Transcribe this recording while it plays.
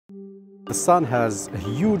The sun has a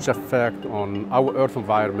huge effect on our Earth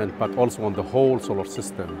environment, but also on the whole solar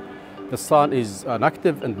system. The sun is an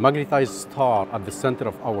active and magnetized star at the center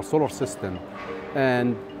of our solar system,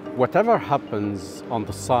 and whatever happens on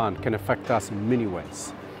the sun can affect us in many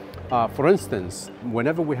ways. For instance,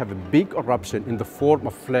 whenever we have a big eruption in the form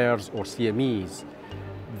of flares or CMEs,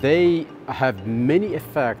 they have many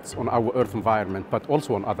effects on our Earth environment, but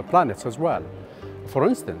also on other planets as well. For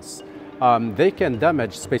instance, they can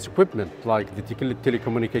damage space equipment like the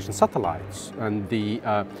telecommunication satellites, and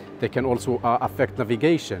they can also affect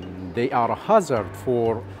navigation. They are a hazard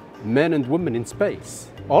for men and women in space.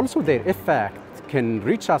 Also, their effect can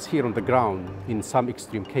reach us here on the ground in some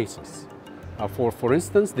extreme cases. For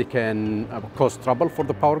instance, they can cause trouble for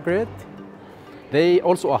the power grid. They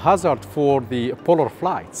also a hazard for the polar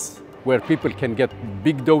flights, where people can get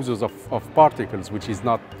big doses of particles, which is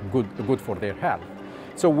not good for their health.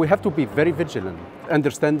 So we have to be very vigilant,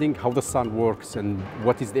 understanding how the sun works and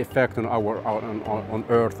what is the effect on on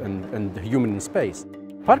Earth and the human in space.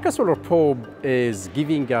 Parker Solar Probe is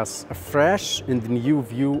giving us a fresh and new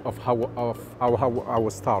view of how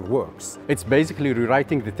our star works. It's basically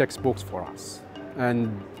rewriting the textbooks for us.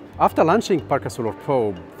 And after launching Parker Solar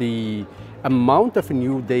Probe, the amount of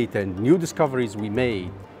new data and new discoveries we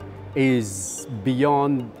made is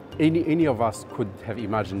beyond any of us could have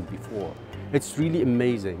imagined before. It's really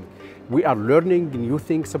amazing. We are learning new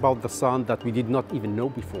things about the sun that we did not even know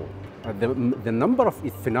before. The number of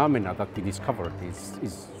phenomena that we discovered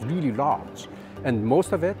is really large, and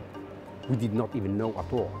most of it we did not even know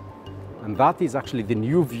at all. And that is actually the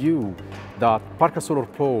new view that Parker Solar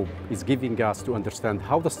Probe is giving us to understand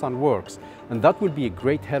how the sun works, and that will be a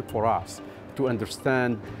great help for us to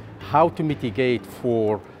understand how to mitigate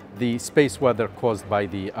for the space weather caused by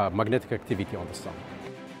the magnetic activity on the sun.